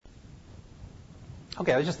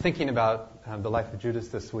Okay, I was just thinking about the life of Judas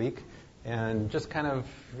this week, and just kind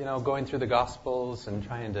of, going through the Gospels and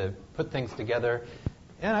trying to put things together.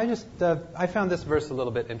 And I found this verse a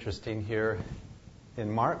little bit interesting here in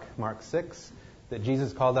Mark 6, that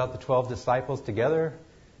Jesus called out the 12 disciples together,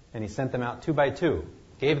 and he sent them out 2 by 2,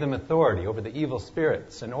 gave them authority over the evil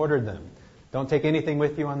spirits, and ordered them, don't take anything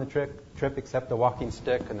with you on the trip except a walking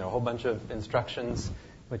stick, and there are a whole bunch of instructions,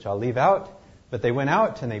 which I'll leave out. But they went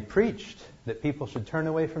out and they preached that people should turn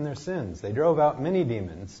away from their sins. They drove out many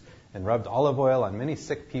demons and rubbed olive oil on many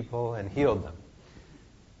sick people and healed them.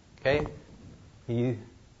 Okay? He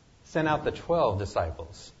sent out the 12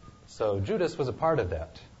 disciples. So Judas was a part of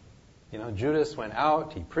that. Judas went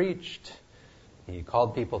out, he preached, he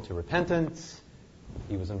called people to repentance,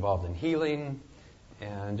 he was involved in healing.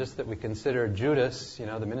 And just that we consider Judas,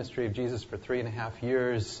 the ministry of Jesus for 3.5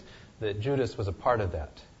 years, that Judas was a part of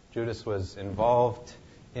that. Judas was involved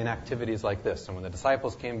in activities like this. And when the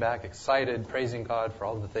disciples came back excited, praising God for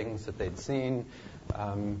all the things that they'd seen,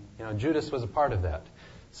 Judas was a part of that.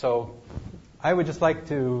 So I would just like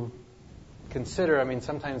to consider,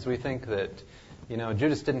 sometimes we think that,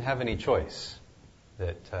 Judas didn't have any choice,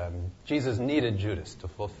 that Jesus needed Judas to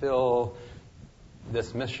fulfill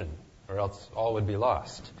this mission, or else all would be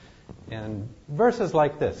lost. And verses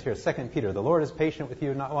like this, here, 2 Peter, the Lord is patient with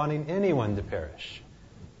you, not wanting anyone to perish.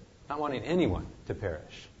 Not wanting anyone to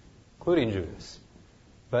perish, including Judas,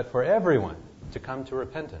 but for everyone to come to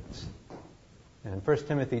repentance. And 1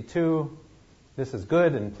 Timothy 2, this is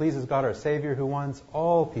good and pleases God our Savior, who wants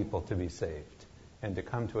all people to be saved and to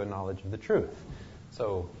come to a knowledge of the truth.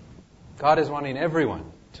 So God is wanting everyone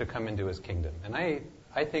to come into his kingdom. And I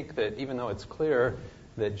think that even though it's clear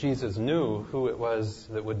that Jesus knew who it was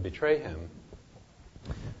that would betray him,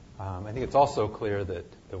 I think it's also clear that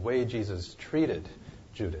the way Jesus treated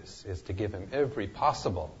Judas is to give him every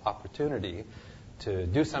possible opportunity to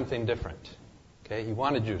do something different. Okay, he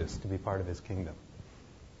wanted Judas to be part of his kingdom.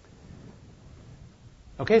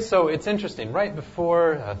 Okay, so it's interesting. Right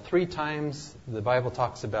before 3 times the Bible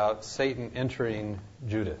talks about Satan entering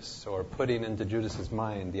Judas, or putting into Judas's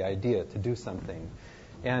mind the idea to do something.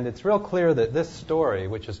 And it's real clear that this story,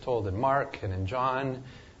 which is told in Mark and in John,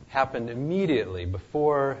 happened immediately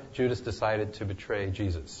before Judas decided to betray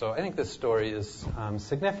Jesus. So I think this story is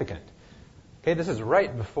significant. Okay, this is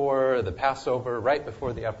right before the Passover, right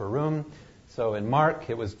before the upper room. So in Mark,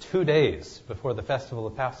 it was 2 days before the festival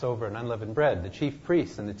of Passover and unleavened bread. The chief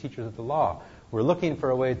priests and the teachers of the law were looking for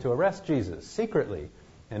a way to arrest Jesus secretly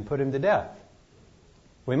and put him to death.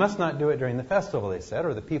 We must not do it during the festival, they said,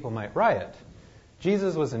 or the people might riot.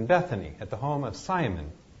 Jesus was in Bethany at the home of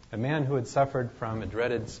Simon, a man who had suffered from a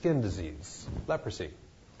dreaded skin disease, leprosy.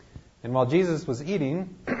 And while Jesus was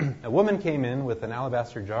eating, a woman came in with an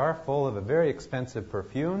alabaster jar full of a very expensive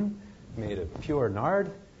perfume made of pure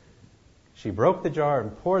nard. She broke the jar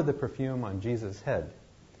and poured the perfume on Jesus' head.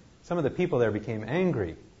 Some of the people there became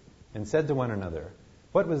angry and said to one another,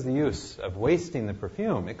 "What was the use of wasting the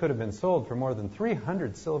perfume? It could have been sold for more than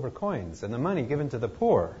 300 silver coins and the money given to the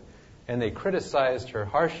poor." And they criticized her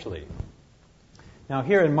harshly. Now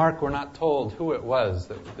here in Mark, we're not told who it was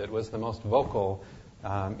that was the most vocal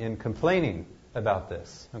in complaining about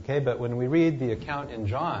this. Okay, but when we read the account in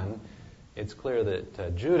John, it's clear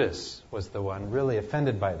that Judas was the one really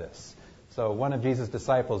offended by this. So one of Jesus'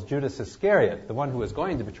 disciples, Judas Iscariot, the one who was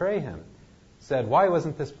going to betray him, said, "Why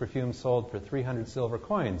wasn't this perfume sold for 300 silver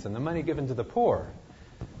coins and the money given to the poor?"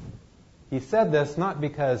 He said this not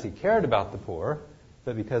because he cared about the poor,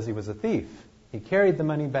 but because he was a thief. He carried the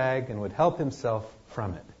money bag and would help himself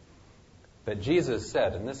from it. But Jesus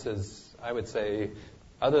said, and this is, I would say,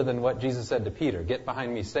 other than what Jesus said to Peter, "Get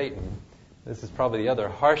behind me, Satan," this is probably the other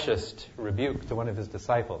harshest rebuke to one of his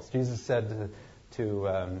disciples. Jesus said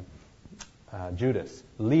to Judas,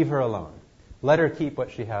 "Leave her alone. Let her keep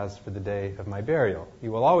what she has for the day of my burial.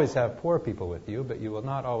 You will always have poor people with you, but you will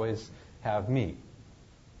not always have me."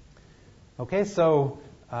 Okay, so,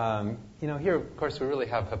 here, of course, we really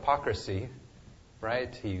have hypocrisy,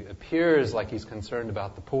 right? He appears like he's concerned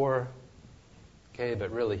about the poor, okay,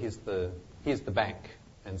 but really he's the bank.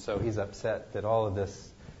 And so he's upset that all of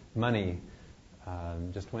this money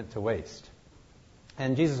just went to waste.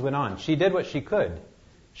 And Jesus went on, "She did what she could.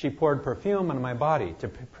 She poured perfume on my body to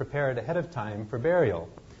prepare it ahead of time for burial.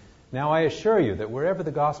 Now I assure you that wherever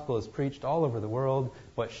the gospel is preached all over the world,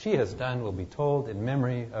 what she has done will be told in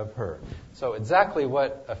memory of her." So exactly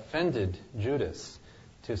what offended Judas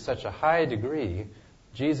to such a high degree,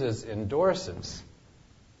 Jesus endorses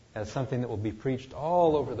as something that will be preached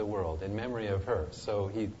all over the world in memory of her. So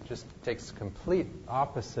he just takes a complete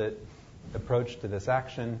opposite approach to this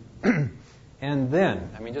action. And then,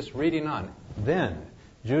 just reading on, then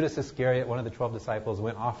Judas Iscariot, one of the 12 disciples,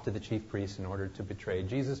 went off to the chief priests in order to betray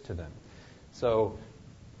Jesus to them. So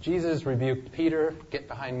Jesus rebuked Peter, "Get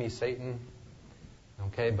behind me, Satan."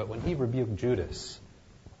 Okay, but when he rebuked Judas,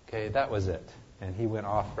 okay, that was it. And he went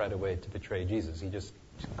off right away to betray Jesus. He just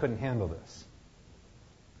couldn't handle this.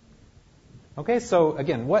 Okay, so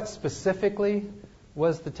again, what specifically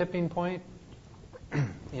was the tipping point?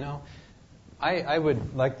 I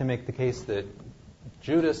would like to make the case that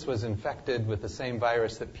Judas was infected with the same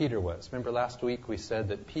virus that Peter was. Remember last week we said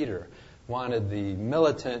that Peter wanted the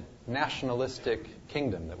militant, nationalistic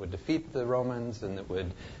kingdom that would defeat the Romans and that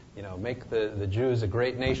would, make the Jews a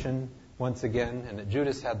great nation once again, and that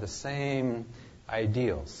Judas had the same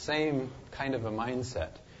ideals, same kind of a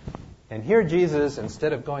mindset. And here Jesus,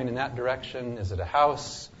 instead of going in that direction, is at a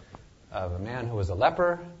house of a man who was a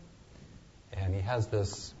leper, and he has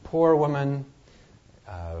this poor woman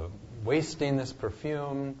wasting this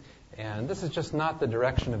perfume, and this is just not the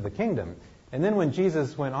direction of the kingdom. And then when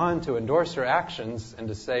Jesus went on to endorse her actions and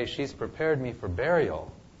to say, "She's prepared me for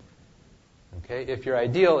burial," okay, if your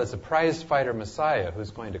ideal is a prize fighter Messiah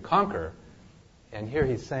who's going to conquer, and here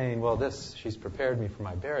he's saying, "Well, she's prepared me for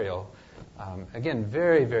my burial," again,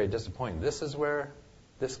 very, very disappointing. This is where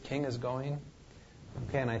this king is going.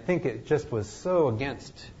 Okay, and I think it just was so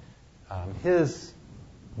against his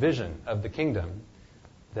vision of the kingdom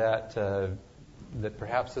that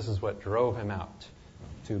perhaps this is what drove him out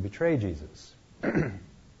to betray Jesus.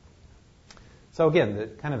 So again,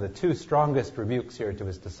 the two strongest rebukes here to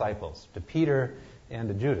his disciples, to Peter and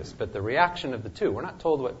to Judas. But the reaction of the two, we're not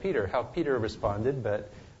told how Peter responded, but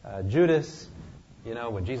Judas,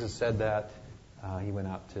 when Jesus said that, he went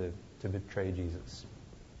out to betray Jesus.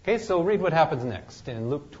 Okay, so read what happens next in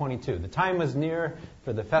Luke 22. The time was near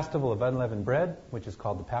for the festival of unleavened bread, which is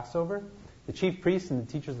called the Passover. The chief priests and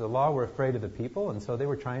the teachers of the law were afraid of the people, and so they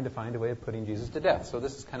were trying to find a way of putting Jesus to death. So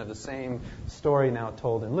this is kind of the same story now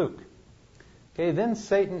told in Luke. Okay, then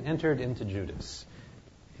Satan entered into Judas.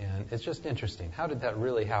 And it's just interesting. How did that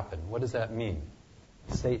really happen? What does that mean?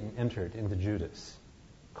 Satan entered into Judas,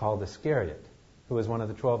 called Iscariot, who was one of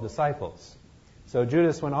the 12 disciples. So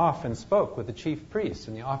Judas went off and spoke with the chief priests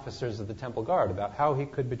and the officers of the temple guard about how he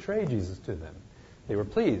could betray Jesus to them. They were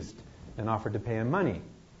pleased and offered to pay him money.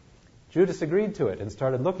 Judas agreed to it and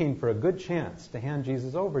started looking for a good chance to hand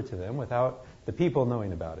Jesus over to them without the people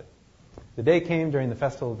knowing about it. The day came during the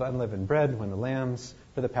festival of unleavened bread when the lambs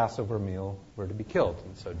for the Passover meal were to be killed.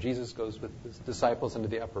 And so Jesus goes with his disciples into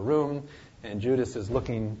the upper room, and Judas is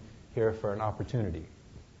looking here for an opportunity.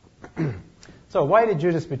 So why did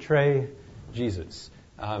Judas betray Jesus?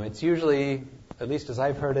 It's usually, at least as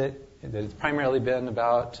I've heard it, that it's primarily been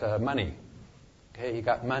about money. Okay, he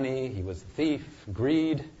got money, he was a thief,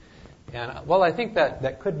 greed. And while I think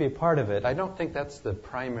that could be a part of it, I don't think that's the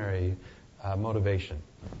primary motivation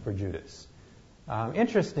for Judas.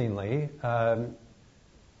 Interestingly,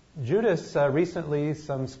 Judas, recently,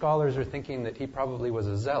 some scholars are thinking that he probably was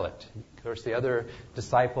a zealot. Of course, the other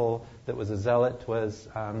disciple that was a zealot was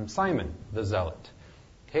Simon the Zealot.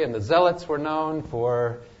 Okay, and the zealots were known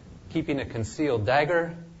for keeping a concealed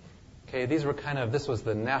dagger. Okay, this was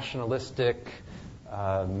the nationalistic,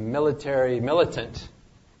 militant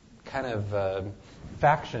kind of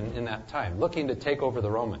faction in that time, looking to take over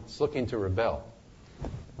the Romans, looking to rebel.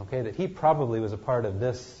 Okay, that he probably was a part of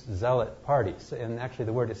this zealot party. And actually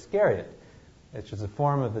the word Iscariot, which is a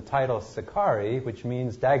form of the title Sicarii, which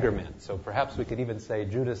means daggerman. So perhaps we could even say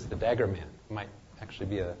Judas the daggerman. Might actually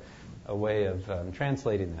be a way of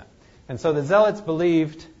translating that. And so the zealots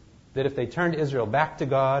believed that if they turned Israel back to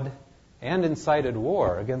God and incited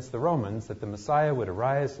war against the Romans, that the Messiah would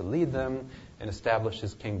arise to lead them and establish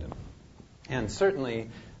his kingdom. And certainly,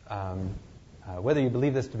 whether you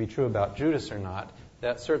believe this to be true about Judas or not,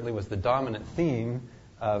 that certainly was the dominant theme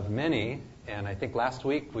of many. And I think last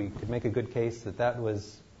week we could make a good case that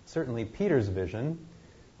was certainly Peter's vision.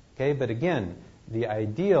 Okay, but again, the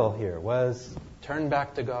ideal here was turn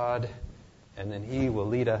back to God, and then he will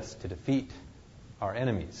lead us to defeat our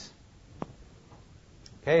enemies.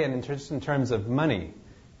 Okay, and just in terms of money,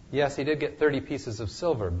 yes, he did get 30 pieces of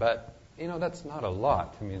silver, but, that's not a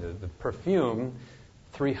lot. The perfume,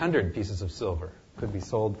 300 pieces of silver could be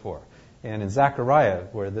sold for. And in Zechariah,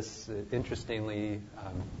 where this, interestingly,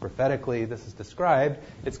 prophetically, this is described,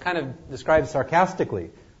 it's kind of described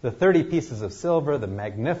sarcastically. The 30 pieces of silver, the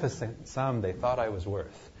magnificent sum they thought I was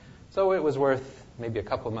worth. So it was worth maybe a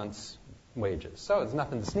couple months' wages. So it's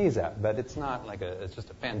nothing to sneeze at, but it's not it's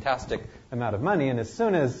just a fantastic amount of money. And as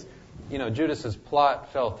soon as, Judas's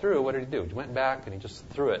plot fell through, what did he do? He went back and he just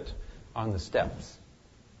threw it on the steps,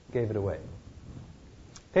 gave it away.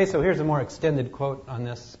 Okay, so here's a more extended quote on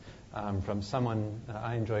this from someone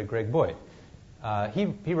I enjoy, Greg Boyd.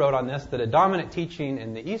 He wrote on this that a dominant teaching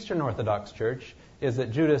in the Eastern Orthodox Church is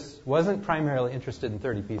that Judas wasn't primarily interested in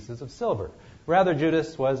 30 pieces of silver. Rather,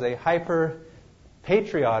 Judas was a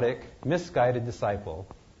hyper-patriotic, misguided disciple.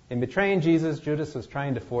 In betraying Jesus, Judas was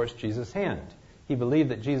trying to force Jesus' hand. He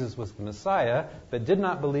believed that Jesus was the Messiah, but did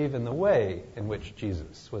not believe in the way in which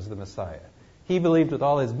Jesus was the Messiah. He believed with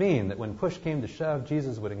all his being that when push came to shove,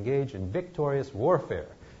 Jesus would engage in victorious warfare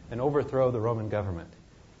and overthrow the Roman government.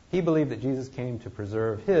 He believed that Jesus came to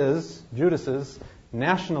preserve his, Judas's,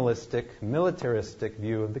 nationalistic, militaristic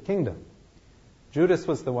view of the kingdom. Judas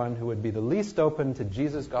was the one who would be the least open to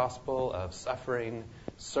Jesus' gospel of suffering,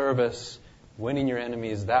 service, winning your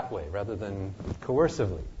enemies that way rather than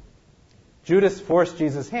coercively. Judas forced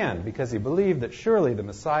Jesus' hand because he believed that surely the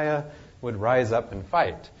Messiah would rise up and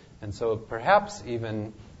fight. And so perhaps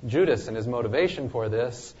even Judas and his motivation for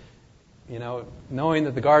this, knowing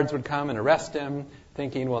that the guards would come and arrest him,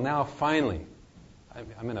 thinking, well, now finally, I'm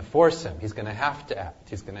going to force him. He's going to have to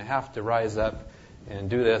act. He's going to have to rise up and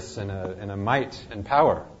do this in a might and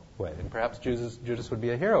power way. And perhaps Judas would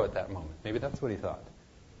be a hero at that moment. Maybe that's what he thought.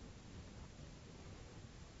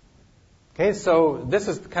 Okay, so this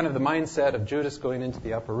is kind of the mindset of Judas going into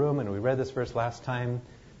the upper room, and we read this verse last time,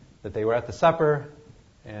 that they were at the supper,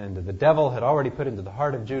 and the devil had already put into the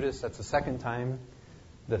heart of Judas, that's the second time,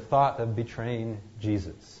 the thought of betraying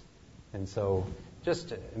Jesus. And so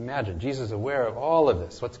just imagine, Jesus is aware of all of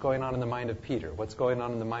this. What's going on in the mind of Peter? What's going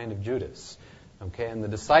on in the mind of Judas? Okay, and the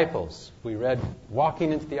disciples, we read,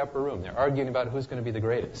 walking into the upper room. They're arguing about who's going to be the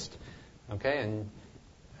greatest. Okay, and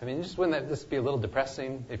just wouldn't that just be a little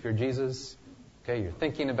depressing if you're Jesus? Okay, you're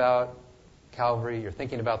thinking about Calvary, you're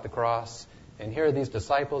thinking about the cross, and here are these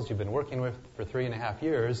disciples you've been working with for 3.5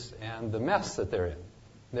 years, and the mess that they're in.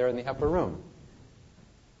 They're in the upper room.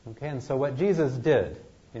 Okay, and so what Jesus did,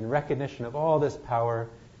 in recognition of all this power,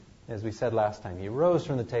 as we said last time, he rose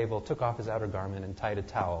from the table, took off his outer garment, and tied a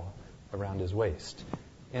towel around his waist.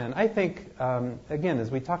 And I think, again, as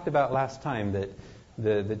we talked about last time, that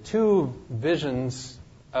the two visions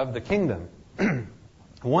of the kingdom,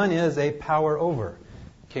 one is a power over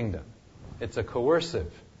kingdom. It's a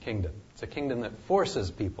coercive kingdom. It's a kingdom that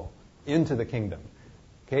forces people into the kingdom.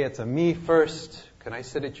 Okay, it's a me first, can I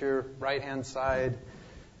sit at your right-hand side?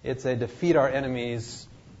 It's a defeat our enemies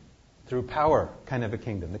through power kind of a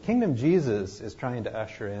kingdom. The kingdom Jesus is trying to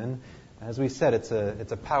usher in, as we said, it's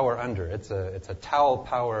a power under. It's a towel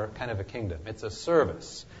power kind of a kingdom. It's a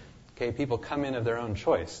service. Okay, people come in of their own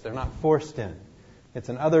choice. They're not forced in. It's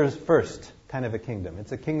an others first kind of a kingdom.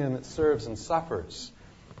 It's a kingdom that serves and suffers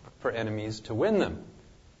for enemies to win them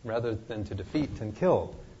rather than to defeat and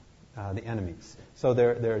kill the enemies. So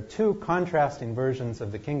there are two contrasting versions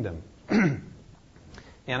of the kingdom.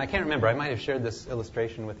 And I can't remember, I might have shared this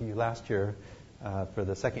illustration with you last year for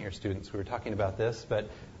the second year students. We were talking about this, but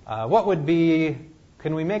what would be,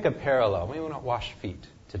 can we make a parallel? We will not wash feet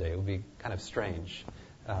today. It would be kind of strange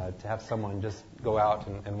to have someone just go out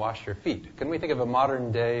and wash your feet. Can we think of a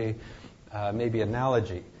modern day maybe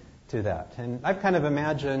analogy to that? And I've kind of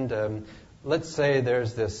imagined, let's say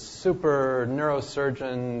there's this super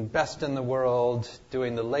neurosurgeon, best in the world,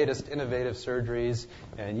 doing the latest innovative surgeries,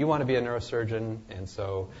 and you want to be a neurosurgeon, and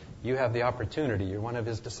so you have the opportunity. You're one of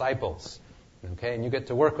his disciples, okay, and you get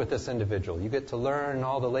to work with this individual. You get to learn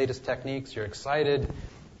all the latest techniques. You're excited,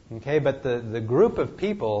 okay, but the group of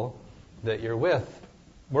people that you're with,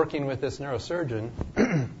 working with this neurosurgeon,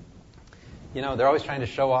 they're always trying to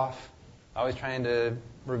show off, always trying to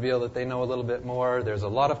reveal that they know a little bit more. There's a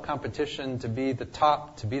lot of competition to be the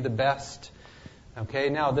top, to be the best. Okay,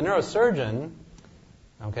 now the neurosurgeon,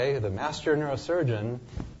 okay, the master neurosurgeon,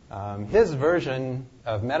 his version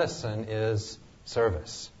of medicine is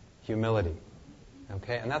service, humility.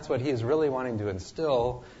 Okay, and that's what he's really wanting to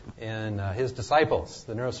instill in his disciples,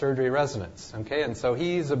 the neurosurgery residents. Okay, and so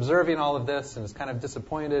he's observing all of this and is kind of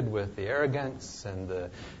disappointed with the arrogance and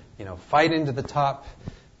the, fighting to the top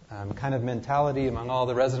kind of mentality among all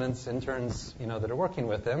the residents, interns, that are working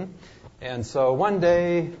with him. And so one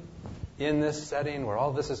day in this setting where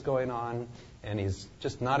all this is going on, and he's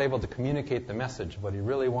just not able to communicate the message of what he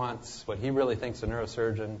really wants, what he really thinks a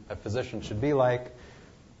neurosurgeon, a physician should be like,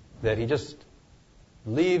 that he just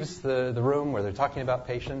leaves the room where they're talking about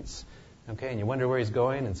patients, okay, and you wonder where he's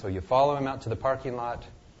going, and so you follow him out to the parking lot,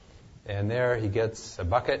 and there he gets a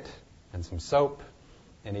bucket and some soap,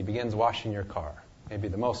 and he begins washing your car. Maybe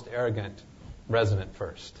the most arrogant resident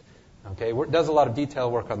first. Okay, does a lot of detail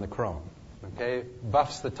work on the chrome. Okay,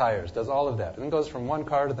 buffs the tires, does all of that, and then goes from one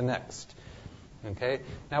car to the next. Okay,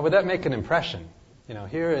 now would that make an impression?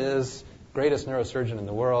 Here is greatest neurosurgeon in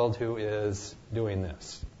the world who is doing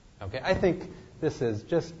this. Okay, I think this is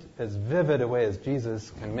just as vivid a way as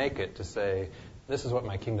Jesus can make it to say, this is what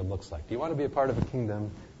my kingdom looks like. Do you want to be a part of a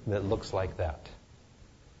kingdom that looks like that?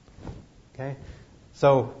 Okay,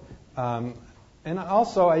 so, and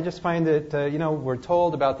also I just find that, we're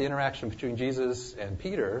told about the interaction between Jesus and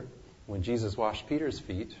Peter when Jesus washed Peter's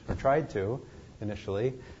feet, or tried to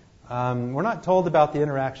initially. We're not told about the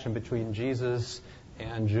interaction between Jesus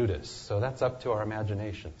and Judas, so that's up to our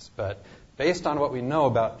imaginations. But based on what we know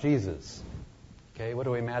about Jesus, okay, what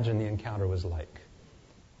do we imagine the encounter was like?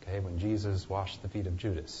 Okay, when Jesus washed the feet of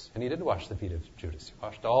Judas. And he did wash the feet of Judas. He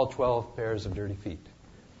washed all 12 pairs of dirty feet.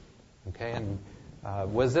 Okay, and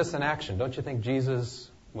was this an action? Don't you think Jesus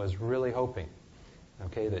was really hoping,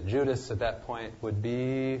 okay, that Judas at that point would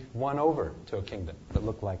be won over to a kingdom that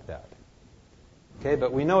looked like that? Okay,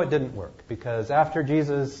 but we know it didn't work, because after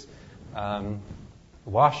Jesus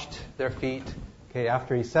washed their feet, okay,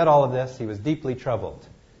 after he said all of this, he was deeply troubled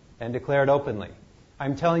and declared openly,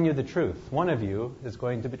 I'm telling you the truth. One of you is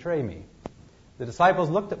going to betray me. The disciples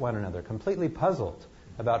looked at one another, completely puzzled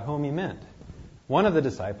about whom he meant. One of the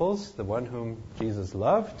disciples, the one whom Jesus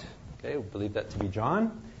loved, okay, we believe that to be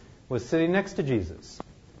John, was sitting next to Jesus.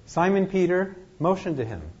 Simon Peter motioned to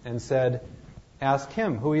him and said, ask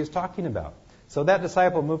him who he is talking about. So that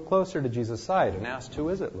disciple moved closer to Jesus' side and asked, who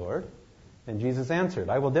is it, Lord? And Jesus answered,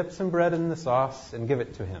 I will dip some bread in the sauce and give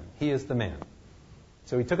it to him. He is the man.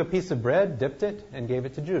 So he took a piece of bread, dipped it, and gave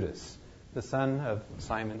it to Judas, the son of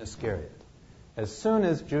Simon Iscariot. As soon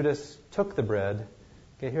as Judas took the bread,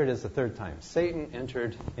 okay, here it is the third time, Satan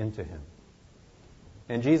entered into him.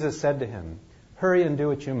 And Jesus said to him, hurry and do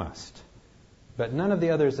what you must. But none of the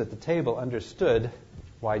others at the table understood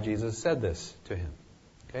why Jesus said this to him.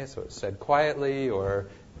 Okay, so it's said quietly or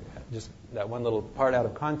just that one little part out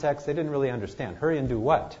of context. They didn't really understand. Hurry and do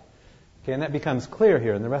what? Okay, and that becomes clear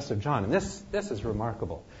here in the rest of John. And this is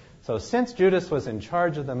remarkable. So since Judas was in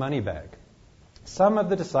charge of the money bag, some of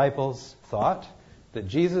the disciples thought that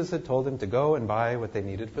Jesus had told them to go and buy what they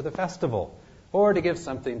needed for the festival, or to give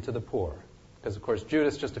something to the poor. Because, of course,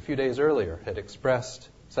 Judas just a few days earlier had expressed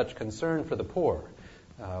such concern for the poor.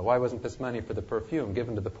 Why wasn't this money for the perfume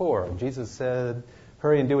given to the poor? And Jesus said,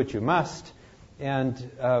 hurry and do what you must. And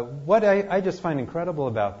what I just find incredible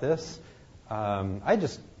about this,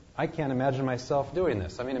 I can't imagine myself doing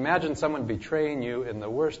this. I mean, imagine someone betraying you in the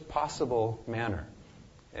worst possible manner.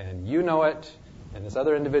 And you know it, and this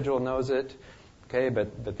other individual knows it, okay,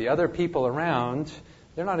 but the other people around,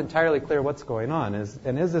 they're not entirely clear what's going on.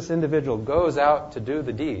 And as this individual goes out to do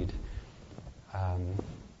the deed,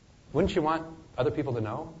 wouldn't you want other people to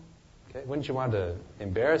know? Okay? Wouldn't you want to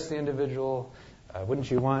embarrass the individual?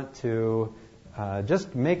 Wouldn't you want to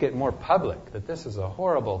just make it more public that this is a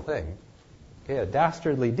horrible thing? Okay, a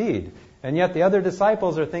dastardly deed. And yet the other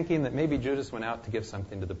disciples are thinking that maybe Judas went out to give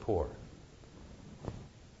something to the poor.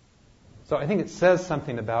 So I think it says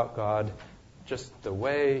something about God, just the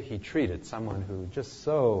way he treated someone who just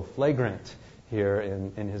so flagrant here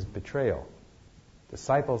in his betrayal.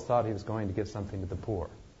 Disciples thought he was going to give something to the poor.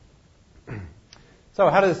 So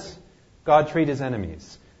how does God treat his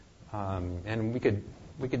enemies? And we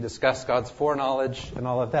could discuss God's foreknowledge and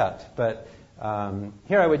all of that. But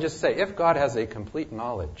here I would just say, if God has a complete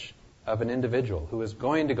knowledge of an individual who is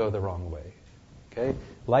going to go the wrong way, okay,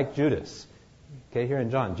 like Judas, okay, here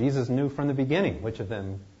in John, Jesus knew from the beginning which of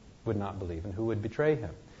them would not believe and who would betray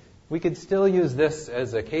him. We could still use this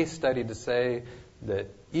as a case study to say that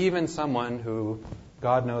even someone who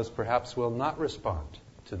God knows perhaps will not respond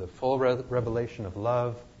to the full revelation of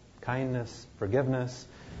love, kindness, forgiveness,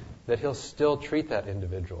 that he'll still treat that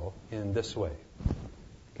individual in this way.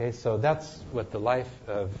 Okay, so that's what the life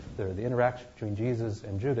of the interaction between Jesus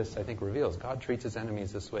and Judas, I think, reveals. God treats his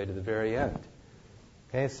enemies this way to the very end.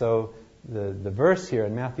 Okay, so the verse here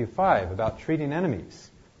in Matthew 5 about treating enemies.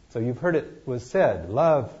 So you've heard it was said,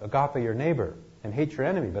 love, agape, your neighbor, and hate your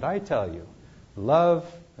enemy. But I tell you, love,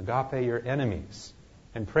 agape, your enemies,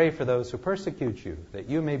 and pray for those who persecute you, that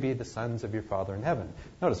you may be the sons of your Father in heaven.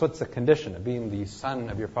 Notice, what's the condition of being the son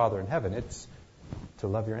of your Father in heaven? It's to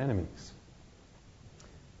love your enemies.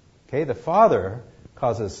 Okay, the Father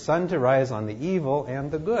causes sun to rise on the evil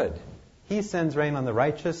and the good. He sends rain on the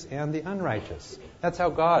righteous and the unrighteous. That's how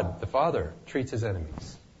God, the Father, treats his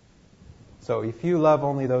enemies. So if you love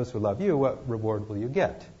only those who love you, what reward will you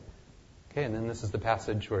get? Okay, and then this is the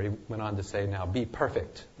passage where he went on to say, now be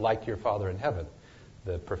perfect like your Father in heaven.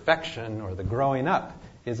 The perfection or the growing up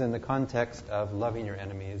is in the context of loving your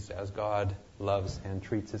enemies as God loves and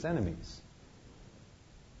treats his enemies.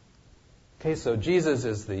 Okay, so Jesus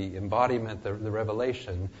is the embodiment, the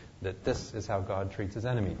revelation that this is how God treats his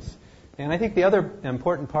enemies. And I think the other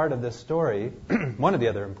important part of this story, one of the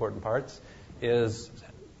other important parts, is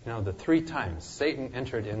the 3 times Satan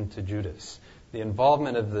entered into Judas, the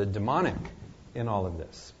involvement of the demonic in all of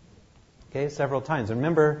this. Okay, several times.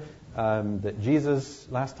 Remember that Jesus,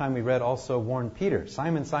 last time we read, also warned Peter,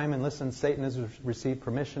 Simon, Simon, listen, Satan has received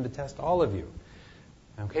permission to test all of you.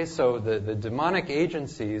 Okay, so the demonic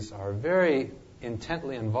agencies are very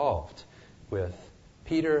intently involved with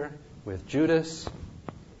Peter, with Judas,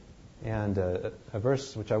 and a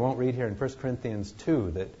verse which I won't read here in 1 Corinthians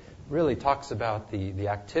 2 that really talks about the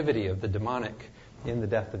activity of the demonic in the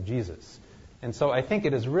death of Jesus. And so I think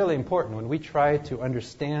it is really important when we try to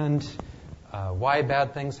understand why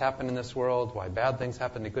bad things happen in this world, why bad things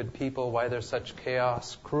happen to good people, why there's such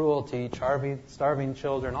chaos, cruelty, starving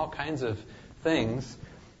children, all kinds of things,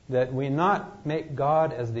 that we not make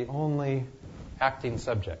God as the only acting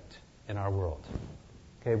subject in our world.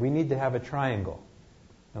 Okay, we need to have a triangle.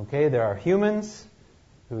 Okay, there are humans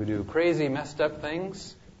who do crazy, messed up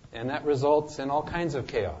things, and that results in all kinds of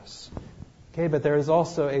chaos. Okay, but there is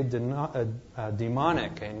also a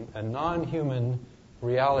demonic, a non-human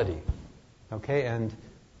reality. Okay, and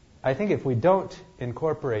I think if we don't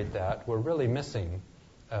incorporate that, we're really missing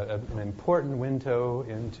an important window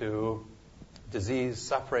into disease,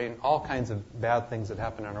 suffering, all kinds of bad things that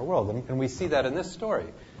happen in our world. And we see that in this story.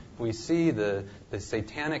 We see the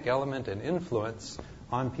satanic element and influence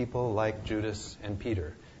on people like Judas and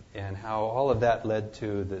Peter, and how all of that led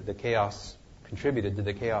to the chaos, contributed to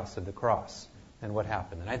the chaos of the cross and what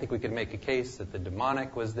happened. And I think we could make a case that the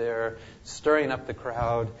demonic was there, stirring up the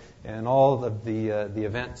crowd, and all of the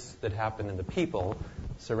events that happened in the people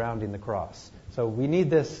surrounding the cross. So we need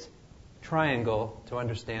this triangle to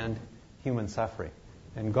understand human suffering.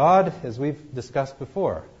 And God, as we've discussed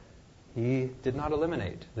before, He did not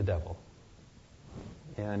eliminate the devil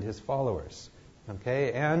and his followers.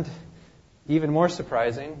 Okay, and even more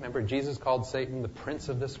surprising, remember Jesus called Satan the prince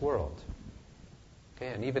of this world. Okay,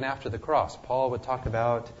 and even after the cross, Paul would talk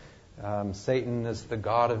about Satan as the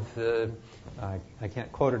god of the, I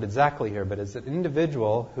can't quote it exactly here, but as an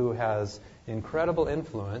individual who has incredible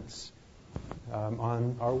influence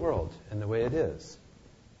on our world and the way it is.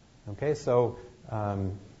 Okay, so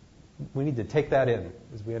we need to take that in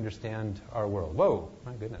as we understand our world. Whoa,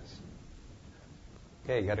 my goodness.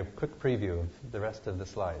 Okay, you got a quick preview of the rest of the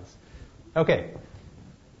slides. Okay,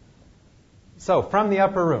 so from the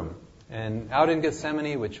upper room and out in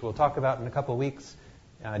Gethsemane, which we'll talk about in a couple of weeks,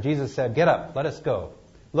 Jesus said, "Get up, let us go.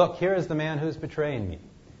 Look, here is the man who's betraying me."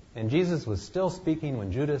 And Jesus was still speaking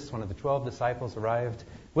when Judas, one of the 12 disciples, arrived.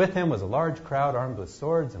 With him was a large crowd armed with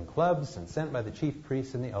swords and clubs and sent by the chief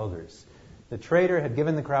priests and the elders. The traitor had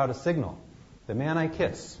given the crowd a signal. "The man I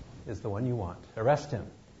kiss is the one you want. Arrest him."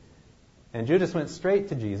 And Judas went straight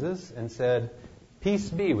to Jesus and said, "Peace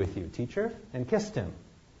be with you, teacher," and kissed him.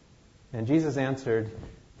 And Jesus answered,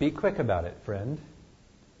 "Be quick about it, friend."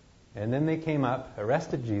 And then they came up,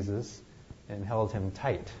 arrested Jesus, and held him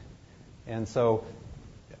tight. And so,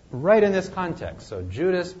 right in this context, so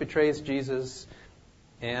Judas betrays Jesus,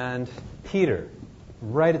 and Peter,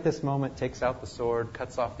 right at this moment, takes out the sword,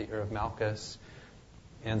 cuts off the ear of Malchus.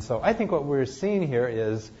 And so I think what we're seeing here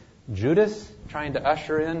is Judas trying to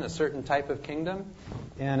usher in a certain type of kingdom.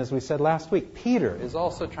 And as we said last week, Peter is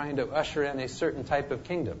also trying to usher in a certain type of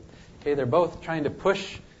kingdom. Okay, they're both trying to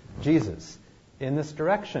push Jesus in this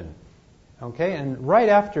direction. Okay, and right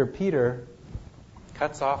after Peter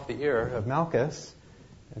cuts off the ear of Malchus,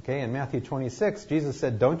 okay, in Matthew 26, Jesus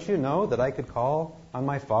said, "Don't you know that I could call on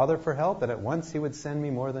my Father for help, and at once He would send me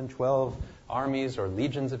more than 12 armies or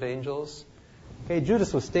legions of angels?" Okay,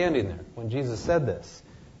 Judas was standing there when Jesus said this.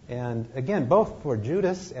 And again, both for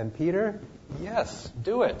Judas and Peter, yes,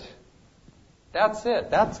 do it. That's it.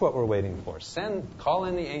 That's what we're waiting for. Call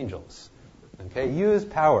in the angels. Okay, use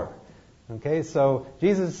power. Okay, so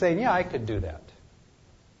Jesus is saying, yeah, I could do that.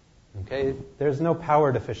 Okay, there's no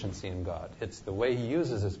power deficiency in God. It's the way He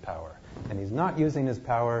uses His power. And He's not using His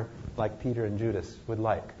power like Peter and Judas would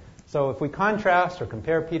like. So if we contrast or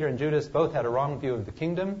compare Peter and Judas, both had a wrong view of the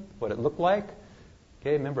kingdom, what it looked like.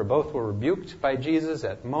 Okay, remember, both were rebuked by Jesus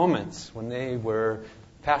at moments when they were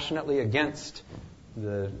passionately against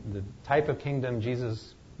the type of kingdom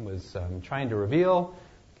Jesus was trying to reveal.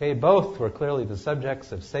 Okay, both were clearly the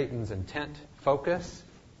subjects of Satan's intent focus.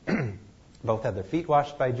 Both had their feet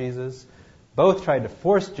washed by Jesus. Both tried to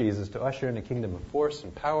force Jesus to usher in a kingdom of force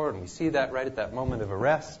and power, and we see that right at that moment of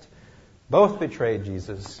arrest. Both betrayed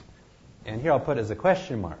Jesus. And here I'll put as a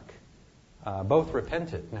question mark. Both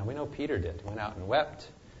repented. Now, we know Peter did. He went out and wept.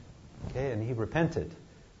 Okay, and he repented.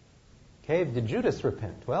 Okay, did Judas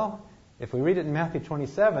repent? Well, if we read it in Matthew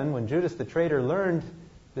 27, when Judas the traitor learned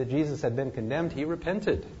that Jesus had been condemned, he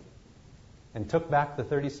repented and took back the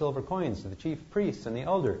 30 silver coins to the chief priests and the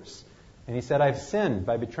elders. And he said, I've sinned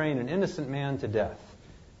by betraying an innocent man to death.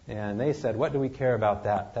 And they said, what do we care about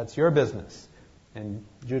that? That's your business. And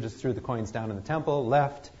Judas threw the coins down in the temple,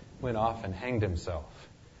 left, went off, and hanged himself.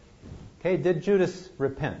 Okay, did Judas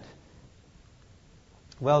repent?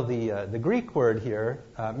 Well, the Greek word here,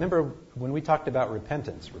 remember when we talked about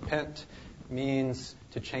repentance, repent means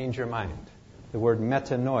to change your mind. The word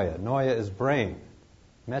metanoia, noia is brain.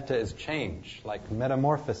 Meta is change, like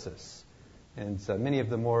metamorphosis. And so many of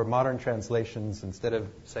the more modern translations, instead of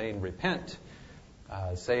saying repent,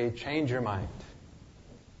 say change your mind.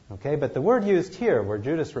 Okay, but the word used here, where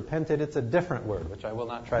Judas repented, it's a different word, which I will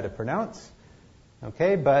not try to pronounce.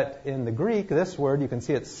 Okay, but in the Greek, this word, you can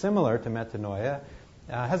see it's similar to metanoia,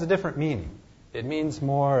 has a different meaning. It means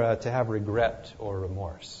more to have regret or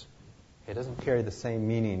remorse. It doesn't carry the same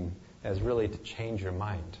meaning as really to change your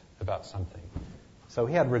mind about something. So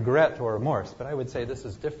he had regret or remorse, but I would say this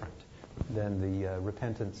is different than the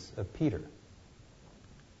repentance of Peter.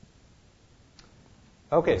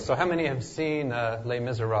 Okay, so how many have seen Les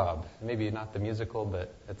Miserables? Maybe not the musical,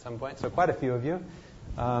 but at some point. So quite a few of you.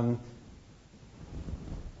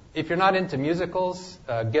 If you're not into musicals,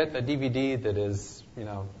 get a DVD that is,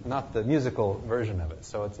 not the musical version of it.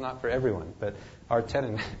 So it's not for everyone. But our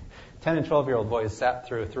 10 and 12-year-old boys sat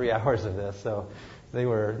through 3 hours of this, so they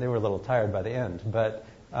were a little tired by the end. But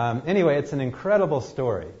anyway, it's an incredible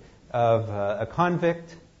story of a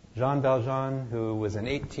convict, Jean Valjean, who was in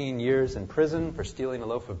 18 years in prison for stealing a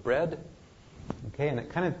loaf of bread. Okay, and it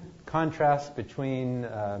kind of contrasts between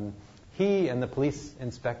he and the police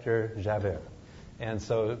inspector Javert. And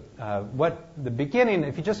so the beginning,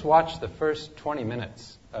 if you just watch the first 20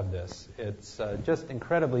 minutes of this, it's just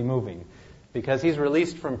incredibly moving because he's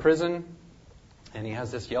released from prison and he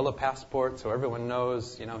has this yellow passport, so everyone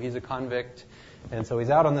knows, he's a convict. And so he's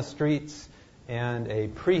out on the streets and a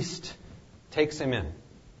priest takes him in,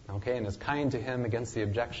 okay, and is kind to him against the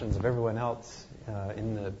objections of everyone else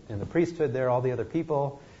in the priesthood there, all the other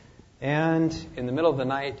people. And in the middle of the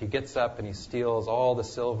night, he gets up and he steals all the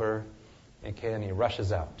silver. Okay, and he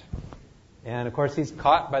rushes out. And, of course, he's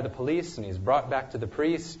caught by the police, and he's brought back to the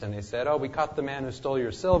priest, and they said, we caught the man who stole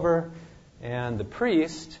your silver. And the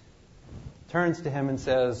priest turns to him and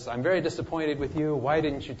says, I'm very disappointed with you. Why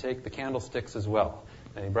didn't you take the candlesticks as well?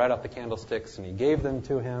 And he brought out the candlesticks, and he gave them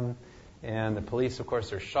to him. And the police, of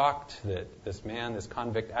course, are shocked that this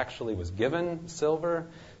convict, actually was given silver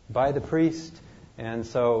by the priest. And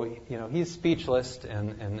so, he's speechless,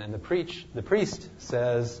 and the priest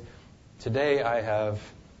says, today I have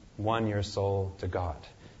won your soul to God.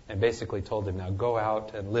 And basically told him, now go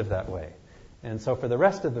out and live that way. And so for the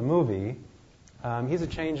rest of the movie, he's a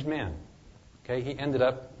changed man. Okay, he ended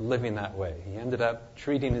up living that way. He ended up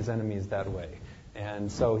treating his enemies that way.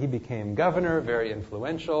 And so he became governor, very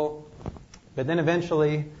influential. But then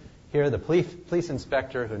eventually, here the police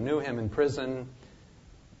inspector who knew him in prison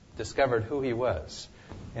discovered who he was.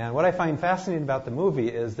 And what I find fascinating about the movie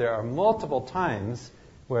is there are multiple times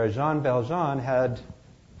where Jean Valjean had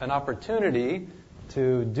an opportunity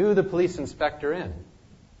to do the police inspector in.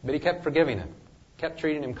 But he kept forgiving him, kept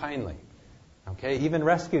treating him kindly. Okay, even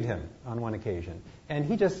rescued him on one occasion. And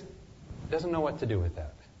he just doesn't know what to do with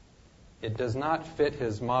that. It does not fit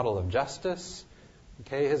his model of justice.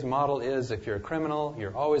 Okay, his model is if you're a criminal,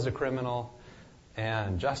 you're always a criminal,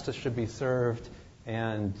 and justice should be served,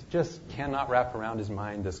 and just cannot wrap around his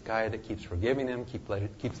mind this guy that keeps forgiving him,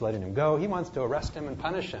 keeps letting him go. He wants to arrest him and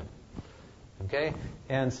punish him. Okay?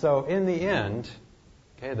 And so in the end,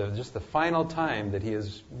 just the final time that he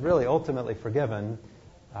is really ultimately forgiven,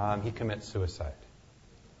 he commits suicide.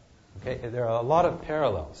 Okay? There are a lot of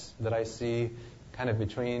parallels that I see kind of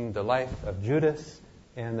between the life of Judas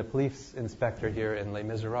and the police inspector here in Les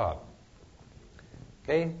Miserables.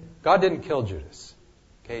 Okay? God didn't kill Judas.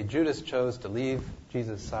 Okay, Judas chose to leave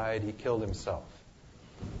Jesus' side. He killed himself.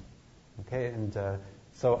 Okay, and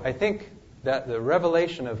so I think that the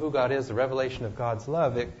revelation of who God is, the revelation of God's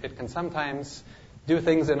love, it can sometimes do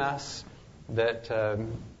things in us that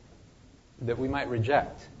we might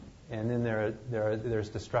reject, and then there's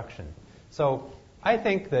destruction. So I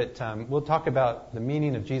think that we'll talk about the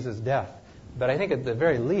meaning of Jesus' death, but I think at the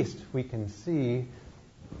very least we can see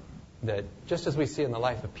that just as we see in the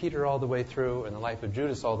life of Peter all the way through and the life of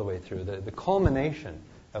Judas all the way through, the culmination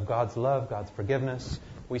of God's love, God's forgiveness,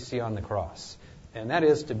 we see on the cross. And that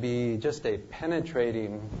is to be just a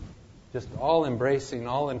penetrating, just all-embracing,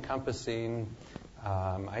 all-encompassing,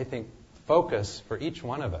 I think, focus for each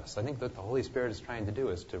one of us. I think that the Holy Spirit is trying to do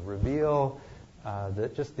is to reveal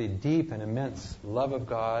just the deep and immense love of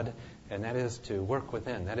God and that is to work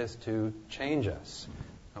within. That is to change us.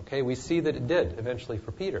 Okay, we see that it did eventually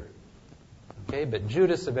for Peter. Okay, but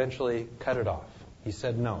Judas eventually cut it off. He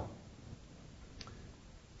said no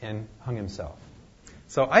and hung himself.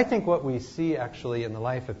 So I think what we see actually in the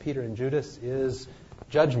life of Peter and Judas is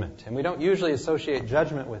judgment. And we don't usually associate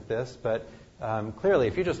judgment with this, but clearly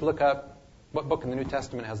if you just look up what book in the New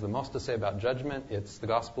Testament has the most to say about judgment, it's the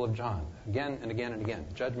Gospel of John. Again and again and again.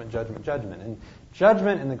 Judgment, judgment, judgment. And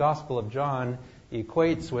judgment in the Gospel of John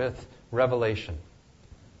equates with revelation.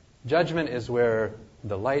 Judgment is where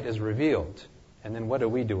the light is revealed. And then what do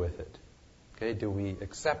we do with it? Okay, do we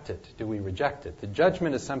accept it? Do we reject it? The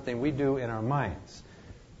judgment is something we do in our minds.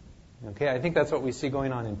 Okay, I think that's what we see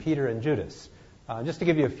going on in Peter and Judas. Just to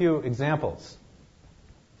give you a few examples.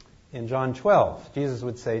 In John 12, Jesus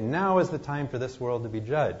would say, "Now is the time for this world to be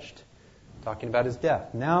judged." Talking about his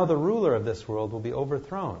death. "Now the ruler of this world will be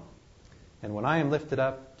overthrown. And when I am lifted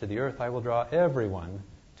up to the earth, I will draw everyone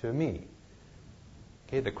to me."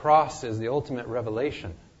 Okay, the cross is the ultimate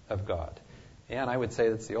revelation of God. And I would say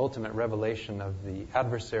it's the ultimate revelation of the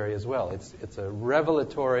adversary as well. It's a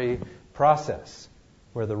revelatory process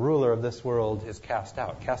where the ruler of this world is cast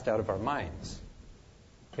out of our minds.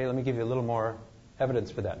 Okay, let me give you a little more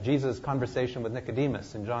evidence for that. Jesus' conversation with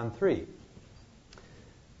Nicodemus in John 3.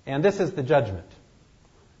 "And this is the judgment."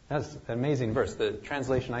 That's an amazing verse. The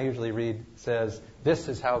translation I usually read says, "This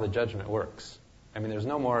is how the judgment works." I mean, there's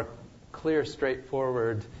no more clear,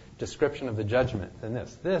 straightforward description of the judgment than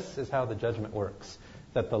this. This is how the judgment works.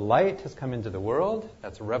 That the light has come into the world,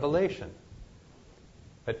 that's a revelation.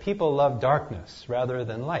 But people love darkness rather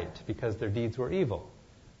than light because their deeds were evil.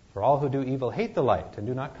 For all who do evil hate the light and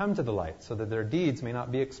do not come to the light, so that their deeds may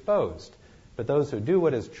not be exposed. But those who do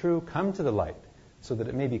what is true come to the light, so that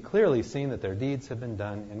it may be clearly seen that their deeds have been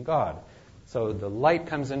done in God. So the light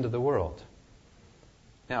comes into the world.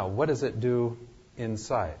 Now, what does it do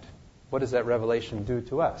inside? What does that revelation do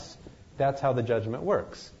to us? That's how the judgment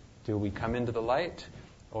works. Do we come into the light,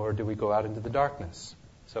 or do we go out into the darkness?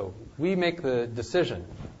 So we make the decision,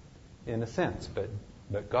 in a sense,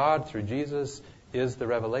 but God, through Jesus, is the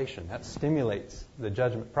revelation. That stimulates the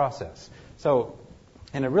judgment process. So,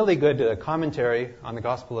 in a really good commentary on the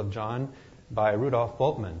Gospel of John by Rudolf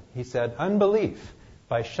Bultmann, he said, "Unbelief,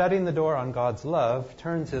 by shutting the door on God's love,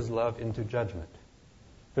 turns his love into judgment.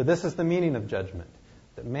 For this is the meaning of judgment,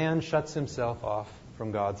 that man shuts himself off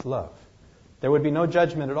from God's love. There would be no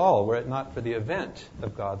judgment at all were it not for the event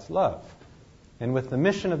of God's love. And with the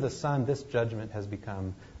mission of the Son, this judgment has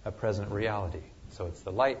become a present reality." So it's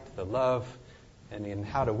the light, the love, and in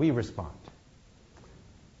how do we respond?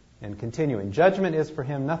 And continuing, "Judgment is for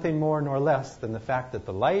him nothing more nor less than the fact that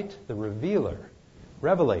the light, the revealer,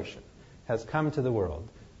 revelation, has come to the world.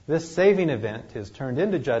 This saving event is turned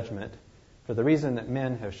into judgment for the reason that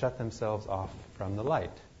men have shut themselves off from the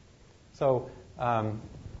light." So,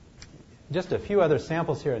 just a few other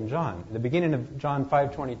samples here in John. The beginning of John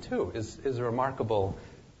 5:22 is a remarkable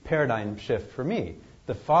paradigm shift for me.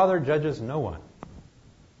 The Father judges no one.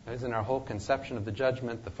 That is in our whole conception of the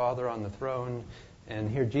judgment, the Father on the throne. And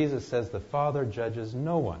here Jesus says the Father judges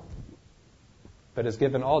no one, but has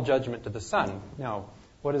given all judgment to the Son. Now,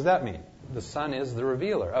 what does that mean? The Son is the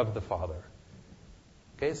revealer of the Father.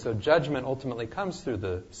 Okay, so judgment ultimately comes through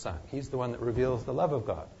the Son. He's the one that reveals the love of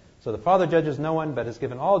God. So the Father judges no one, but has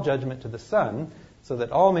given all judgment to the Son, so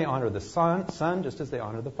that all may honor the Son just as they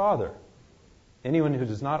honor the Father. Anyone who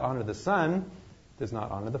does not honor the Son does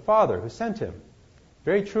not honor the Father who sent him.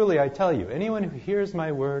 Very truly I tell you, anyone who hears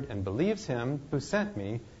my word and believes him who sent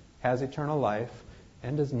me has eternal life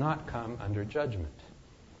and does not come under judgment.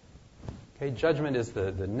 Okay, judgment is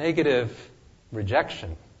the negative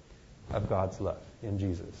rejection of God's love in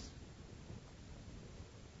Jesus.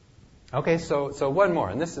 Okay, so one more,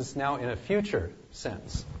 and this is now in a future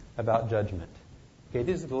sense about judgment. Okay,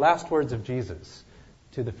 these are the last words of Jesus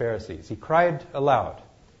to the Pharisees. He cried aloud,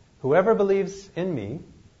 "Whoever believes in me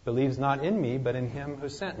believes not in me, but in him who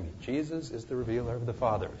sent me." Jesus is the revealer of the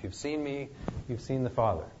Father. If you've seen me, you've seen the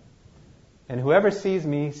Father. "And whoever sees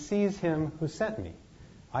me sees him who sent me.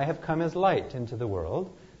 I have come as light into the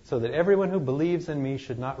world, so that everyone who believes in me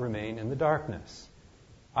should not remain in the darkness.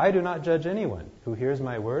 I do not judge anyone who hears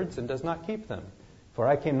my words and does not keep them, for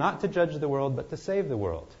I came not to judge the world, but to save the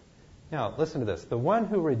world." Now, listen to this. "The one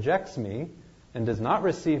who rejects me and does not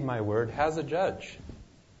receive my word has a judge.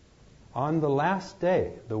 On the last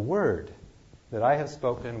day, the word that I have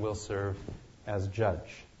spoken will serve as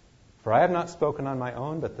judge. For I have not spoken on my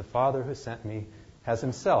own, but the Father who sent me has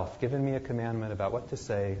himself given me a commandment about what to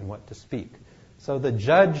say and what to speak." So the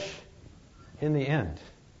judge in the end,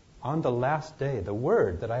 on the last day, the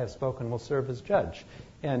word that I have spoken will serve as judge.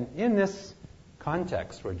 And in this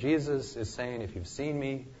context where Jesus is saying, if you've seen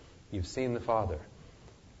me, you've seen the Father,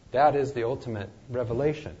 that is the ultimate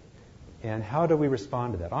revelation. And how do we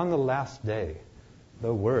respond to that? On the last day,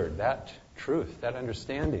 the Word, that truth, that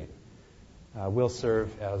understanding, will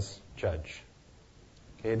serve as judge.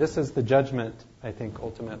 Okay, this is the judgment, I think,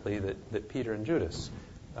 ultimately that Peter and Judas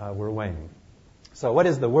were weighing. So what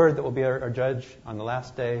is the Word that will be our judge on the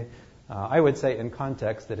last day? I would say in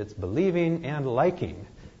context that it's believing and liking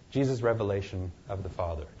Jesus' revelation of the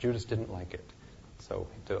Father. Judas didn't like it. So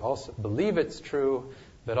to also believe it's true,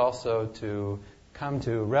 but also to come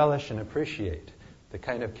to relish and appreciate the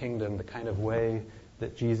kind of kingdom, the kind of way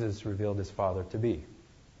that Jesus revealed his Father to be.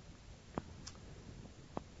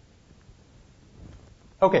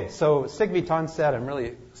 Okay, so Sigve Tonstad, I'm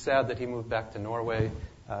really sad that he moved back to Norway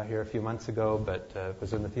here a few months ago, but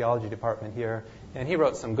was in the theology department here, and he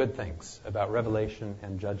wrote some good things about revelation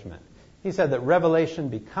and judgment. He said that revelation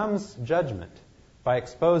becomes judgment by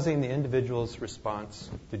exposing the individual's response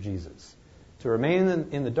to Jesus. To remain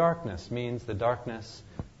in the darkness means the darkness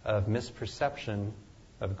of misperception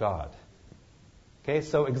of God. Okay,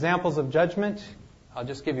 so examples of judgment. I'll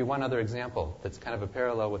just give you one other example that's kind of a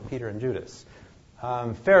parallel with Peter and Judas.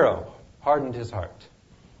 Pharaoh hardened his heart.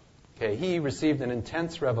 Okay, he received an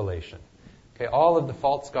intense revelation. Okay, all of the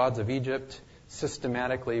false gods of Egypt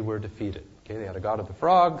systematically were defeated. Okay, they had a god of the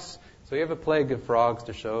frogs, so you have a plague of frogs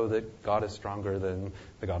to show that God is stronger than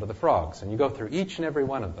the god of the frogs. And you go through each and every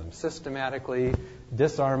one of them, systematically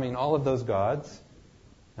disarming all of those gods.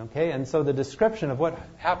 Okay, and so the description of what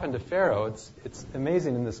happened to Pharaoh, it's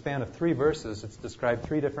amazing. In the span of 3 verses, it's described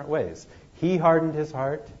 3 different ways. He hardened his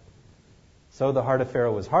heart, so the heart of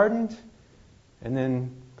Pharaoh was hardened, and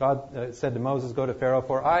then God said to Moses, go to Pharaoh,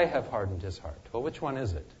 for I have hardened his heart. Well, which one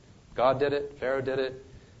is it? God did it, Pharaoh did it,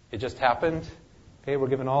 it just happened. Okay, we're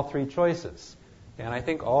given all 3 choices. And I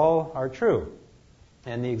think all are true.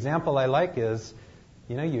 And the example I like is,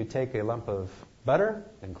 you take a lump of butter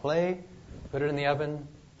and clay, put it in the oven,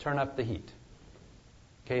 turn up the heat.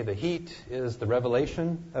 Okay, the heat is the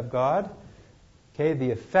revelation of God. Okay, the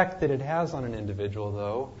effect that it has on an individual,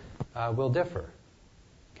 though, will differ.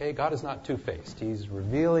 Okay, God is not two-faced. He's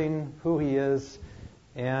revealing who he is.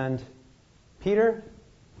 And Peter,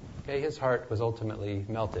 okay, his heart was ultimately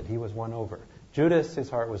melted. He was won over. Judas, his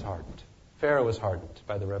heart was hardened. Pharaoh was hardened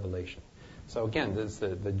by the revelation. So again,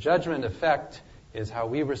 the judgment effect is how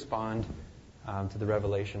we respond to the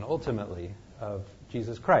revelation ultimately of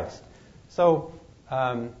Jesus Christ. So,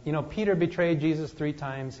 Peter betrayed Jesus 3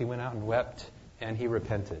 times. He went out and wept, and he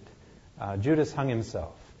repented. Judas hung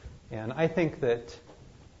himself. And I think that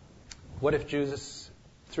what if Judas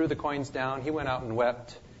threw the coins down, he went out and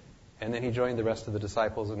wept, and then he joined the rest of the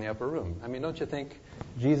disciples in the upper room? I mean, don't you think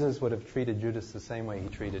Jesus would have treated Judas the same way he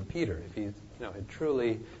treated Peter if he had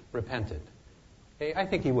truly repented? Okay, I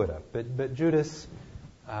think he would have. But Judas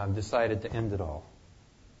decided to end it all.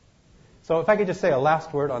 So if I could just say a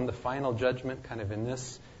last word on the final judgment, kind of in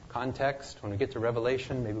this context. When we get to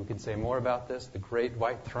Revelation, maybe we could say more about this, the great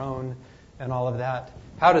white throne and all of that.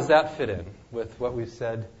 How does that fit in with what we've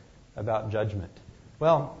said about judgment?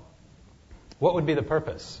 Well, what would be the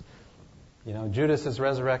purpose? Judas is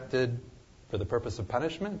resurrected for the purpose of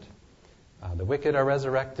punishment. The wicked are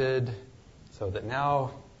resurrected so that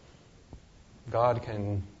now God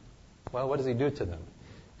can, what does he do to them?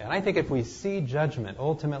 And I think if we see judgment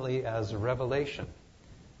ultimately as a revelation,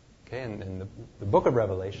 okay, and the book of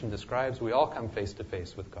Revelation describes we all come face to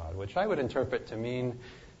face with God, which I would interpret to mean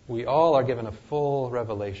we all are given a full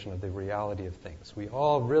revelation of the reality of things. We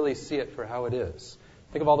all really see it for how it is.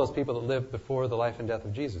 Think of all those people that lived before the life and death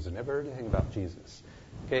of Jesus and never heard anything about Jesus.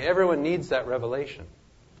 Okay, everyone needs that revelation.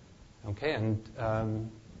 Okay, and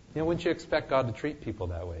wouldn't you expect God to treat people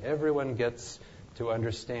that way? Everyone gets to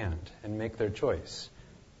understand and make their choice.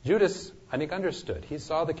 Judas, I think, understood. He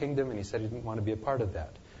saw the kingdom and he said he didn't want to be a part of that.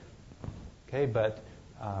 Okay, but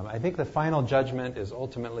I think the final judgment is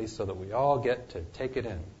ultimately so that we all get to take it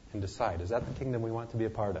in and decide, is that the kingdom we want to be a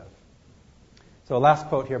part of? So a last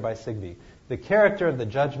quote here by Sigve. The character of the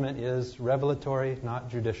judgment is revelatory, not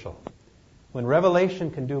judicial. When revelation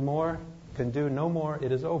can do no more,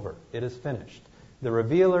 it is over. It is finished. The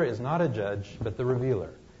revealer is not a judge, but the revealer.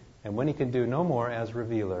 And when he can do no more as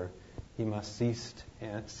revealer, he must cease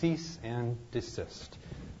and desist.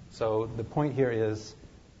 So the point here is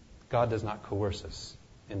God does not coerce us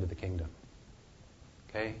into the kingdom.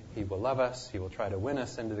 Okay? He will love us. He will try to win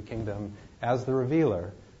us into the kingdom as the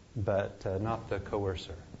revealer, but not the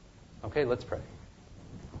coercer. Okay, let's pray.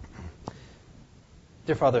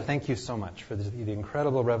 Dear Father, thank you so much for the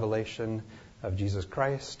incredible revelation of Jesus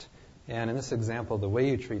Christ, and in this example, the way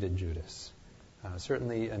you treated Judas.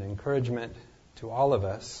 certainly an encouragement to all of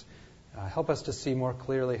us. Help us to see more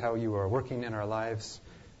clearly how you are working in our lives.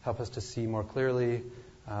 Help us to see more clearly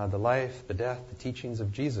the life, the death, the teachings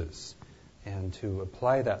of Jesus, and to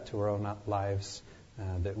apply that to our own lives,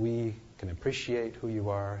 that we can appreciate who you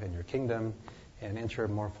are and your kingdom and enter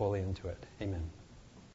more fully into it. Amen.